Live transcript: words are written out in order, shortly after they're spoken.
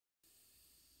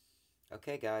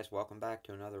Okay guys, welcome back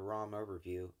to another ROM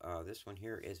overview. This one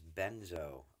here is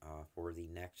Benzo for the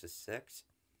Nexus 6.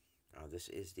 This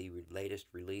is the latest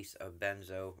release of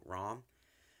Benzo ROM.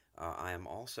 I am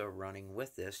also running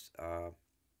with this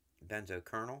Benzo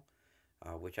kernel,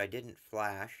 which I didn't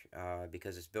flash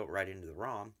because it's built right into the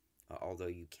ROM, although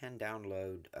you can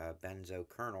download Benzo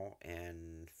kernel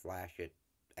and flash it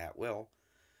at will.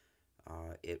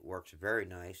 It works very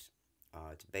nice.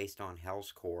 It's based on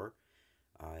Hell's Core.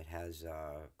 It has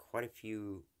quite a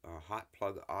few hot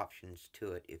plug options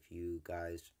to it if you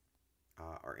guys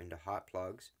are into hot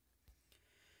plugs.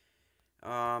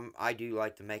 I do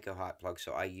like to make a hot plug,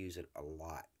 so I use it a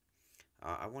lot.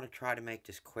 I want to try to make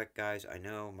this quick, guys. I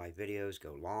know my videos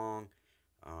go long.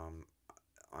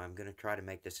 I'm going to try to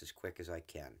make this as quick as I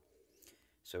can.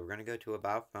 So we're going to go to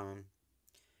About Phone.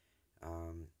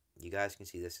 You guys can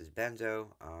see this is Benzo.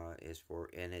 Is for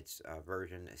in its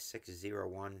version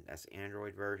 6.0.1. That's the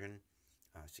Android version.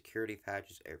 Security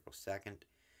patches April 2nd.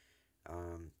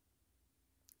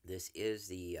 This is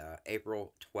the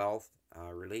April 12th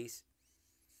release.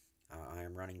 I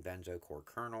am running Benzocore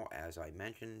kernel as I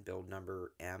mentioned. Build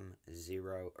number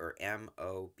M0 or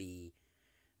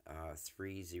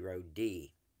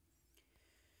MOB30D.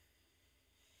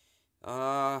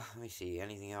 Let me see.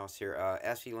 Anything else here?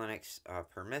 Selinux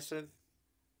permissive.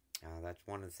 That's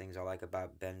one of the things I like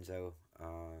about Benzo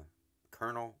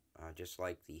kernel. Just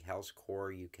like the Hell's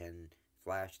Core, you can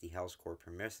flash the Hell's Core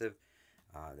permissive.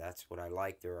 That's what I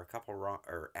like. There are a couple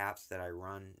apps that I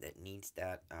run that needs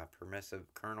that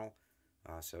permissive kernel,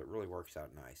 so it really works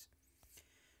out nice.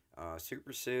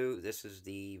 Sue, this is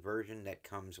the version that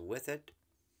comes with it.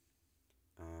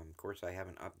 Of course, I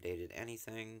haven't updated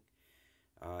anything.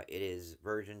 It is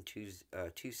version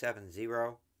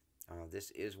 2.7.0. This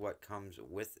is what comes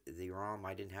with the ROM.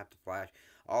 I didn't have to flash.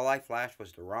 All I flashed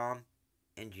was the ROM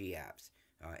and GApps.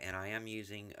 And I am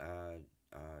using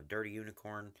Dirty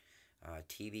Unicorn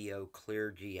TVO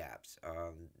Clear GApps.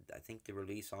 I think the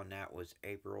release on that was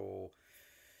April,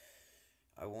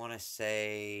 I want to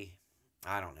say,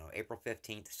 I don't know, April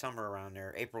 15th, somewhere around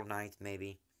there. April 9th,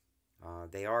 maybe.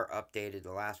 They are updated.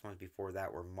 The last ones before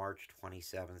that were March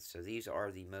 27th. So these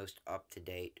are the most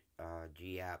up-to-date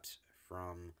GApps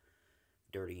from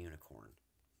Dirty Unicorn.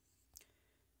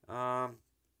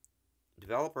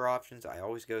 Developer options, I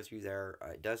always go through there.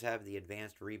 It does have the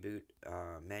advanced reboot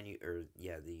menu, or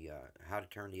yeah, the how to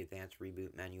turn the advanced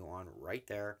reboot menu on right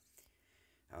there.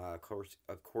 Of course,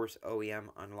 OEM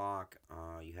unlock.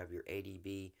 You have your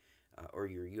ADB or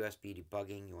your USB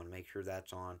debugging. You want to make sure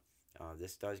that's on.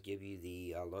 This does give you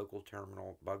the local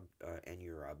terminal bug and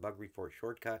your bug report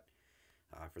shortcut.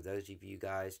 For those of you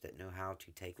guys that know how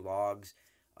to take logs,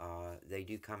 they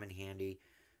do come in handy.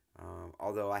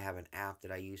 Although I have an app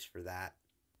that I use for that.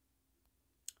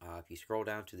 If you scroll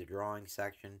down to the drawing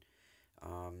section,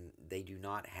 they do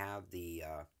not have the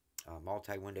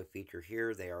multi-window feature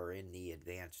here. They are in the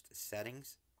advanced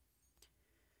settings.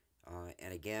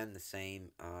 And again, the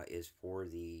same is for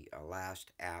the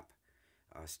last app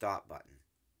stop button.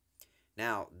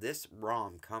 Now, this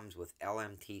ROM comes with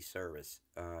LMT service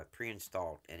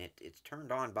pre-installed, and it's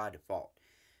turned on by default.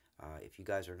 If you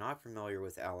guys are not familiar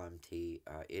with LMT,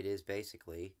 it is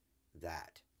basically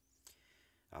that.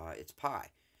 It's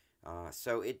Pi.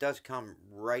 So it does come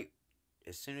right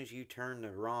as soon as you turn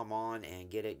the ROM on and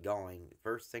get it going. The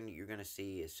first thing that you're going to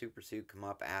see is SuperSue come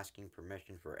up asking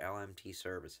permission for LMT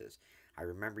services. I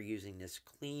remember using this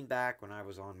clean back when I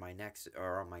was on my Nexus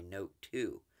or on my Note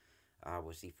 2.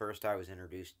 Was the first I was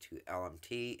introduced to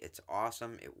LMT. It's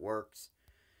awesome. It works.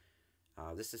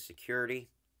 This is security.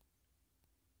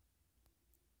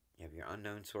 You have your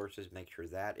unknown sources. Make sure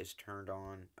that is turned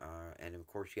on. And of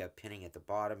course you have pinning at the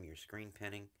bottom, your screen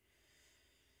pinning.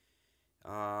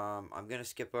 I'm going to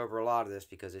skip over a lot of this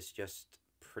because it's just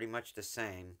pretty much the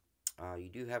same. You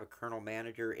do have a kernel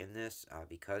manager in this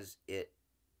because it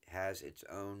has its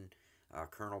own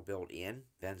kernel built in,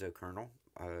 Benzo kernel,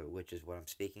 which is what I'm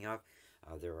speaking of.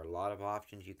 There are a lot of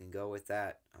options you can go with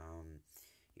that.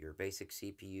 Your basic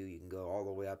CPU, you can go all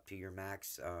the way up to your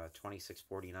max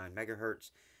 2649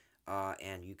 megahertz.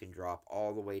 And you can drop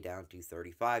all the way down to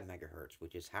 35 megahertz,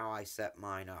 which is how I set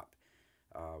mine up.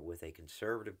 With a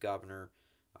conservative governor,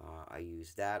 I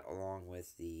use that along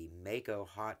with the Mako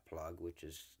hot plug, which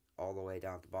is all the way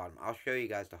down at the bottom. I'll show you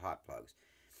guys the hot plugs.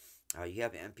 You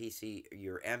have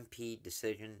your MP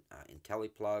Decision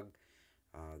IntelliPlug.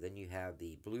 Then you have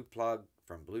the Blue plug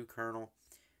from Blue Kernel,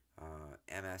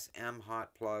 MSM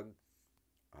hot plug.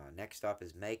 Next up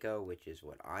is Mako, which is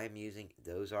what I am using.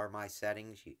 Those are my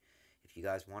settings. If you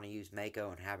guys want to use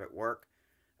Mako and have it work,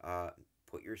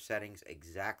 put your settings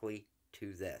exactly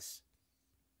to this.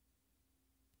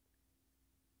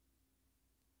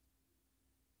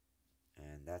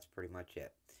 and that's pretty much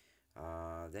it.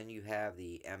 Then you have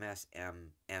the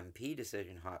MSMMP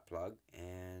decision hot plug,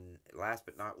 and last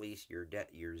but not least, your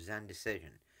Zen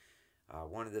decision.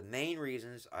 One of the main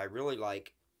reasons I really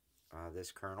like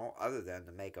this kernel, other than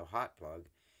the Mako hot plug,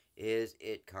 is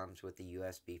it comes with the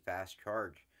USB fast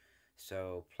charge.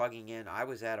 So plugging in, I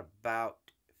was at about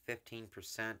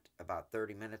 15% about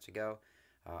 30 minutes ago.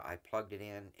 I plugged it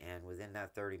in, and within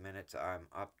that 30 minutes, I'm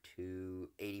up to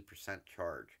 80%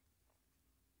 charge.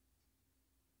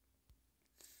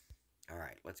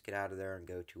 Alright, let's get out of there and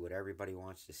go to what everybody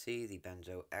wants to see, the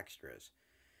Benzo extras.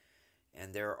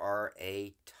 And there are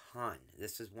a ton.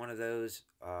 This is one of those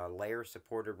layer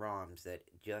supported ROMs that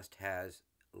just has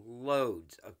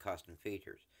loads of custom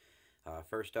features.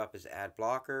 First up is ad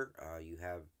blocker. You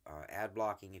have ad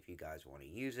blocking if you guys want to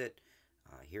use it.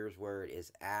 Here's where it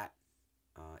is at.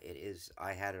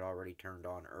 I had it already turned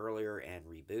on earlier and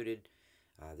rebooted.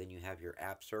 Then you have your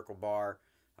app circle bar.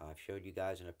 I've showed you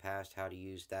guys in the past how to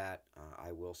use that.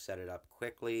 I will set it up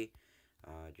quickly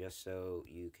just so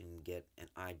you can get an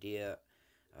idea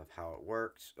of how it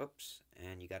works. Oops,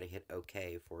 and you got to hit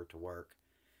OK for it to work.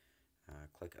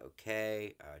 Click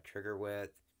OK, trigger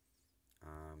width,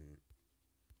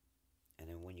 and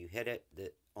then when you hit it,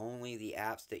 only the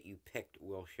apps that you picked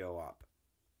will show up.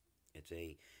 It's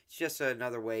just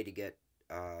another way to get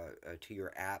to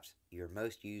your apps, your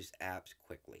most used apps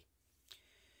quickly.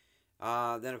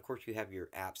 Then, of course, you have your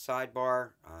app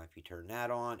sidebar. If you turn that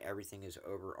on, everything is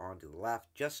over onto the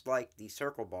left, just like the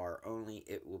circle bar, only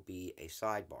it will be a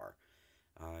sidebar.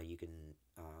 You can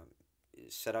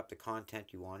set up the content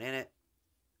you want in it.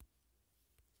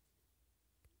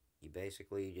 You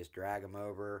basically just drag them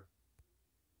over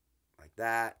like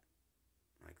that,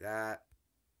 like that,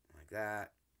 like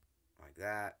that, like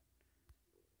that.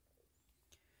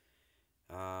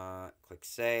 Click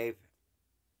save.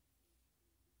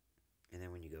 And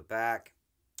then when you go back,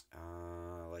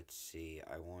 let's see,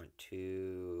 I want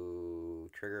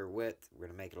to trigger width. We're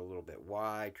going to make it a little bit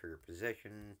wide. Trigger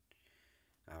position,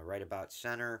 right about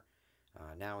center.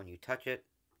 Now when you touch it,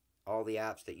 all the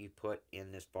apps that you put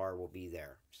in this bar will be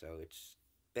there. So it's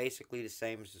basically the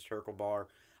same as the circle bar.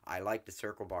 I like the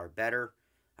circle bar better.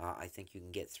 I think you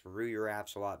can get through your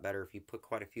apps a lot better. If you put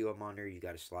quite a few of them on there, you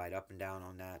got to slide up and down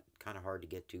on that. Kind of hard to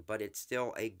get to, but it's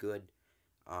still a good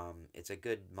it's a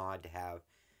good mod to have,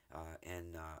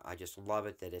 and I just love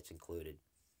it that it's included.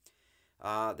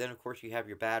 Then, of course, you have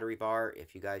your battery bar.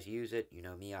 If you guys use it, you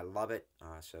know me, I love it.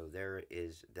 So there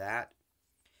is that.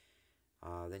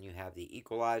 Then you have the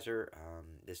equalizer.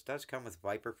 This does come with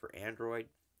Viper for Android,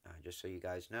 just so you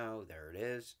guys know. There it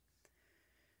is.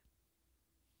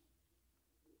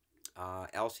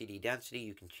 LCD density,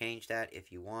 you can change that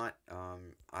if you want.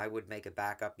 I would make a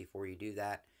backup before you do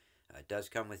that. It does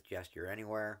come with Gesture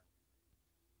Anywhere.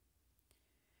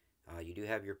 You do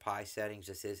have your Pi settings.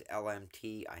 This is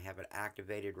LMT. I have it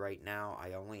activated right now.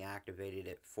 I only activated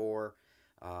it for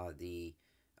the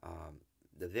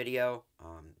video.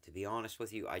 To be honest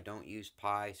with you, I don't use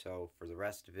Pi, so for the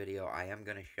rest of the video, I am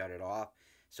going to shut it off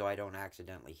so I don't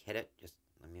accidentally hit it. Just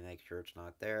let me make sure it's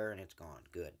not there, and it's gone.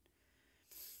 Good.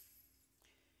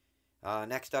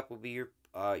 Next up will be your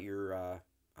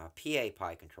PA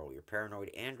Pi control, your Paranoid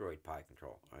Android Pi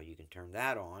control. You can turn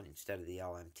that on instead of the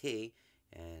LMT,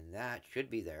 and that should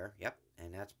be there. Yep,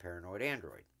 and that's Paranoid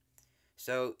Android.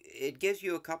 So it gives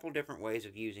you a couple different ways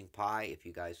of using Pi if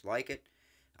you guys like it.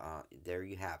 There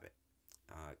you have it.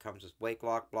 It comes with Wake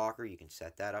Lock Blocker. You can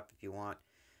set that up if you want.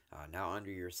 Now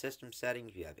under your system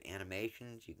settings, you have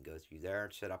animations. You can go through there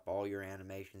and set up all your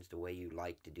animations the way you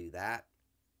like to do that.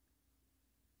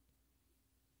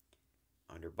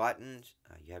 Under buttons,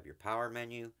 you have your power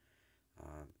menu.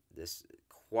 This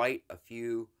quite a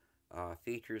few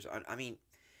features. I mean,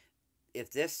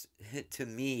 if this, to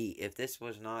me, if this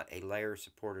was not a layer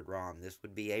supported ROM, this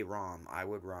would be a ROM I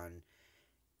would run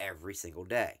every single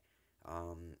day.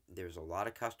 There's a lot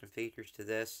of custom features to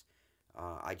this.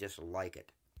 I just like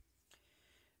it.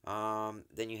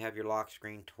 Then you have your lock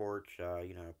screen torch,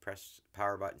 press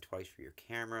power button twice for your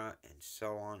camera, and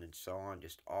so on and so on.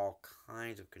 Just all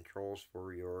kinds of controls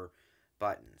for your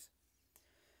buttons.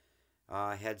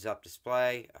 Heads up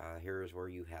display, here is where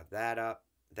you have that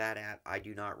at. I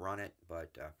do not run it,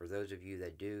 but for those of you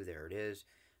that do, there it is.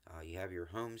 You have your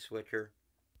home switcher.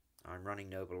 I'm running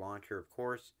Nova Launcher, of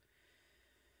course.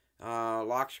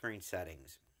 Lock screen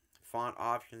settings, font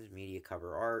options, media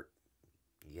cover art.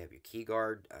 You have your key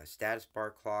guard, status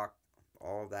bar clock,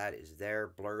 all that is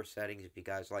there. Blur settings if you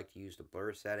guys like to use the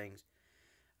blur settings.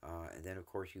 And then, of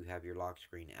course, you have your lock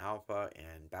screen alpha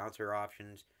and bouncer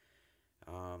options.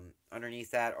 Underneath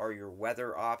that are your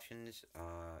weather options.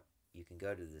 you can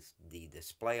go to the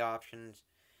display options.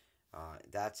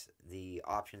 That's the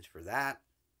options for that.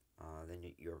 Then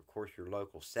your, of course, your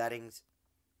local settings.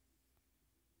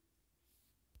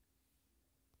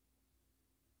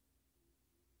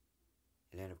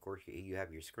 And then, of course, you have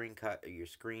your screen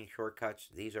shortcuts.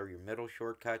 These are your middle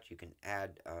shortcuts. You can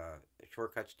add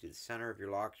shortcuts to the center of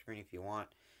your lock screen if you want,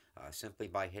 simply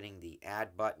by hitting the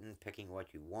add button, picking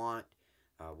what you want.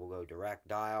 We'll go direct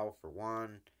dial for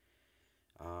one.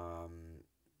 I'll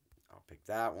pick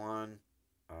that one.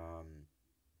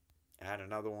 Add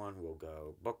another one. We'll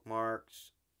go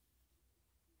bookmarks.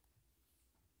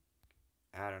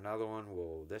 Add another one.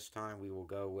 This time we will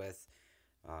go with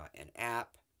an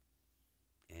app.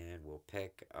 And we'll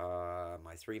pick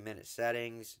my 3-minute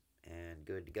settings and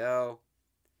good to go.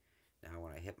 Now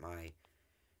when I hit my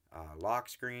lock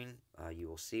screen, you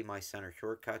will see my center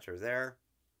shortcuts are there.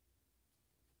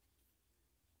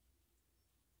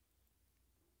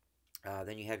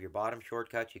 Then you have your bottom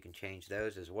shortcuts. You can change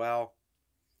those as well.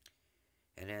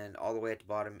 And then all the way at the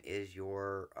bottom is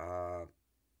your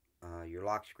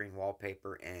lock screen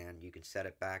wallpaper, and you can set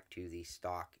it back to the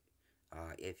stock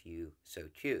if you so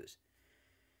choose.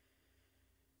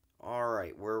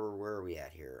 Alright, where are we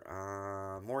at here?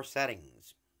 More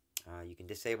settings. You can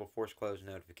disable force close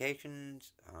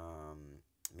notifications,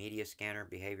 media scanner,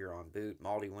 behavior on boot,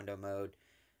 multi-window mode,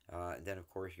 and then of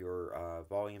course your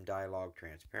volume dialog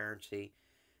transparency.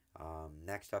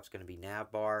 Next up is going to be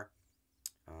nav bar,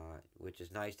 which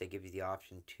is nice. They give you the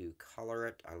option to color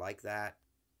it. I like that.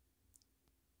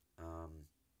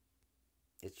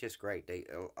 It's just great. They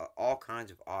all kinds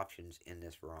of options in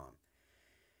this ROM.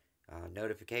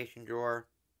 Notification drawer.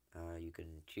 You can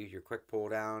choose your quick pull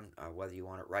down, whether you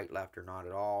want it right, left, or not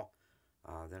at all.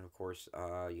 Then, of course,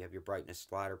 you have your brightness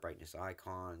slider, brightness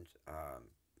icons,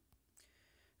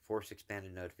 force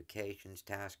expanded notifications,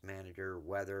 task manager,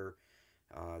 weather.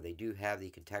 They do have the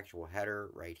contextual header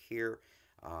right here.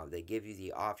 They give you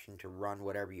the option to run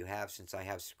whatever you have. Since I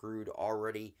have Screwed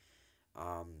already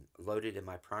loaded in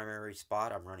my primary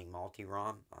spot, I'm running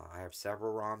multi-ROM. I have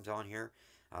several ROMs on here.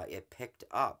 It picked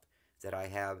up that I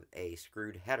have a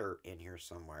Screwed header in here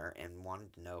somewhere and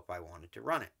wanted to know if I wanted to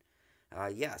run it.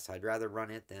 Yes, I'd rather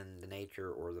run it than the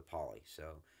Nature or the Poly.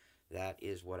 So that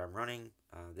is what I'm running.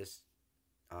 This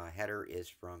header is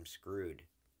from Screwed.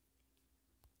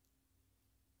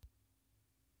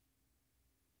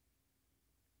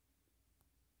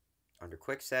 Under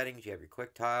quick settings, you have your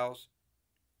quick tiles.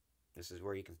 This is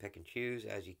where you can pick and choose.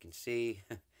 As you can see,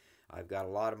 I've got a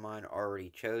lot of mine already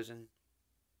chosen.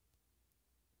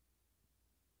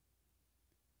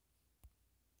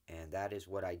 And that is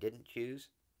what I didn't choose.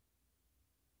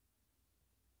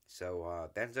 So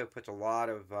Benzo puts a lot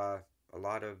of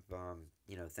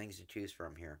things to choose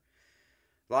from here.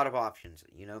 A lot of options.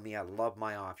 You know me, I love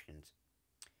my options.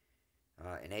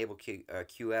 Enable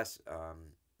QS,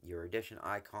 your addition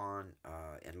icon,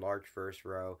 enlarge first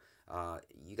row.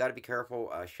 You got to be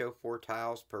careful. Show 4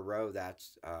 tiles per row.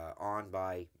 That's on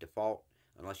by default,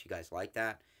 unless you guys like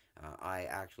that. I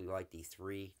actually like the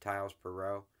 3 tiles per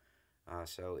row.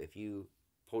 So if you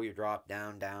pull your drop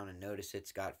down, and notice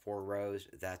it's got 4 rows,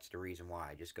 that's the reason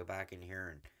why. Just go back in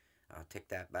here and tick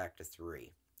that back to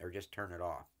 3, or just turn it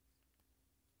off.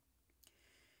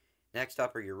 Next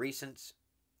up are your recents.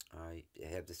 You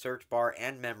have the search bar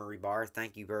and memory bar.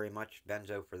 Thank you very much,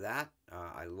 Benzo, for that.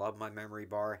 I love my memory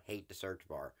bar, hate the search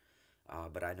bar.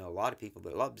 But I know a lot of people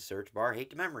that love the search bar, hate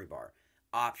the memory bar.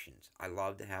 Options. I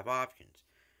love to have options.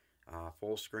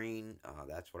 Full screen,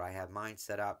 that's what I have mine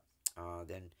set up.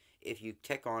 Then if you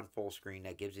tick on full screen,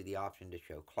 that gives you the option to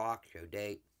show clock, show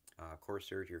date. Of course,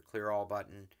 there's your clear all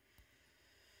button.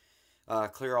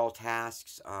 Clear all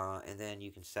tasks, and then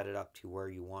you can set it up to where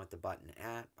you want the button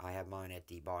at. I have mine at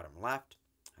the bottom left.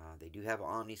 They do have an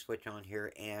Omni switch on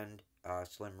here and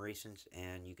slim recents,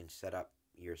 and you can set up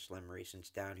your slim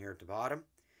recents down here at the bottom.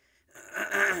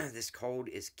 This cold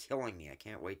is killing me. I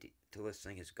can't wait till this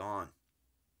thing is gone.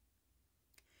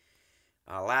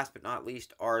 Last but not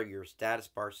least are your status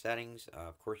bar settings.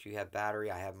 Of course, you have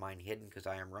battery. I have mine hidden because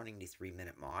I am running the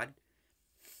 3-minute mod.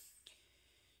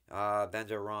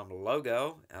 Benzo ROM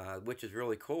logo, which is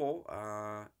really cool.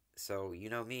 So you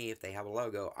know me, if they have a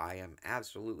logo, I am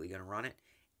absolutely going to run it,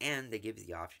 and they give you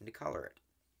the option to color it.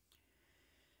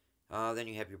 Then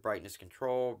you have your brightness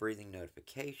control, breathing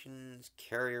notifications,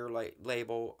 carrier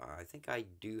label. I think I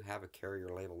do have a carrier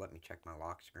label. Let me check my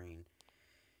lock screen.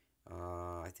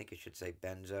 I think it should say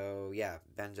Benzo. Yeah,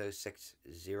 Benzo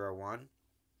 601.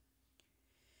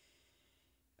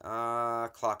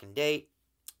 Clock and date.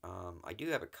 I do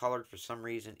have it colored for some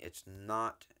reason. It's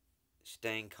not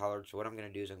staying colored. So what I'm going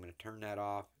to do is I'm going to turn that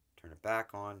off, Turn it back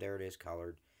on. There it is,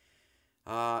 colored.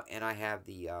 And I have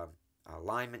the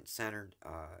alignment centered,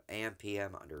 AM,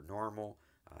 PM under normal,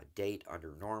 date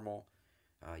under normal.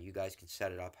 You guys can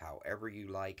set it up however you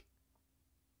like.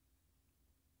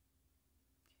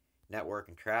 Network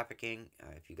and trafficking,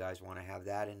 if you guys want to have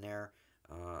that in there.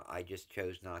 I just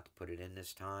chose not to put it in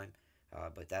this time,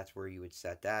 but that's where you would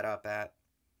set that up at.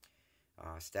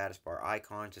 Status bar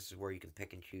icons, this is where you can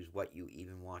pick and choose what you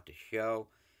even want to show.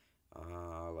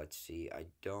 Let's see, I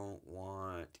don't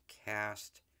want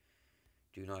cast,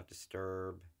 do not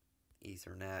disturb,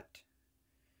 Ethernet.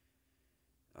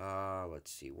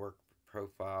 Let's see, work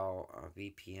profile,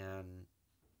 VPN,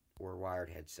 or wired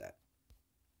headset.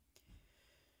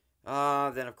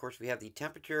 Then, of course, we have the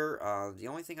temperature. The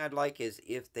only thing I'd like is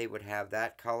if they would have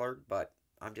that colored, but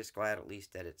I'm just glad at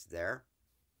least that it's there.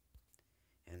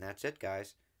 And that's it,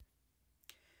 guys.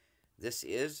 This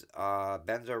is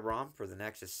Benzo ROM for the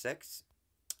Nexus 6.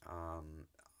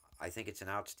 I think it's an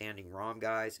outstanding ROM,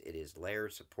 guys. It is layer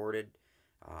supported.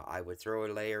 I would throw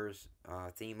a layers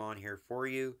theme on here for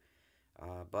you,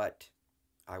 but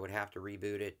I would have to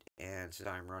reboot it. And since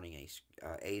I'm running a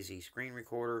AZ screen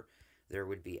recorder, there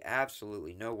would be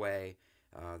absolutely no way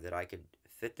that I could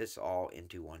fit this all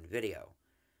into one video.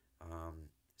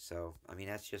 So, I mean,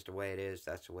 that's just the way it is.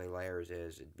 That's the way layers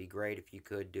is. It'd be great if you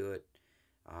could do it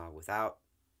without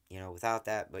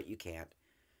that, but you can't.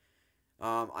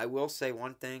 I will say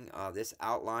one thing. This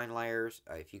outline layers,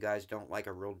 if you guys don't like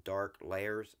a real dark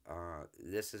layers,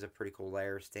 this is a pretty cool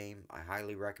layers theme. I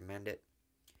highly recommend it.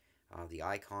 The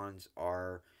icons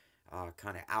are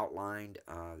kind of outlined.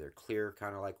 They're clear,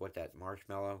 kind of like what that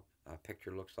marshmallow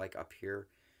picture looks like up here.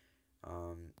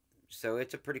 So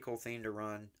it's a pretty cool theme to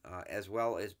run, as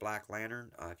well as Black Lantern.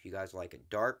 If you guys like it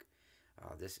dark,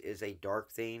 this is a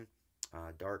dark theme.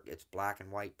 Dark, it's black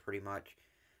and white pretty much,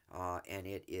 and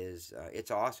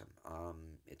it's awesome.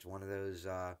 It's one of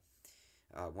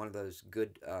those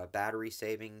good battery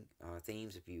saving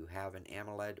themes if you have an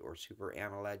AMOLED or Super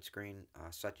AMOLED screen,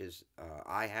 such as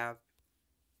I have.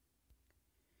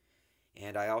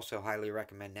 And I also highly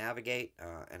recommend Navigate,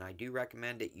 and I do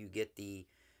recommend that you get the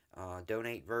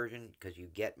donate version because you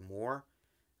get more.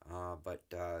 But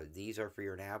these are for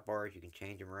your nav bars. You can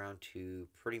change them around to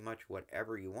pretty much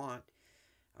whatever you want.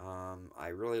 I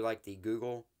really like the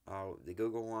Google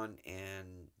one, and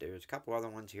there's a couple other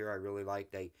ones here I really like.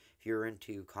 If you're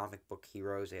into comic book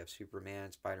heroes, they have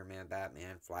Superman, Spider-Man,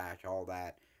 Batman, Flash, all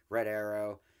that. Red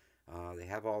Arrow. They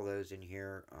have all those in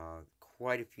here.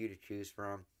 Quite a few to choose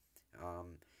from.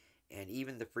 And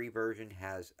even the free version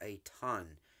has a ton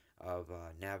of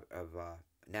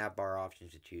nav bar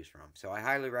options to choose from. So I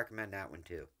highly recommend that one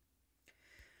too.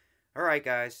 Alright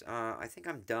guys, I think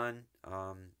I'm done.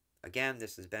 Again,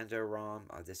 this is Benzo ROM.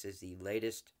 This is the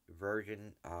latest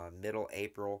version, middle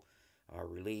April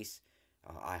release.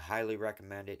 I highly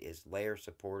recommend it. It's layer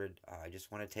supported. I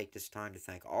just want to take this time to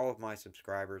thank all of my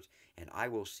subscribers, and I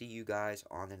will see you guys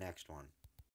on the next one.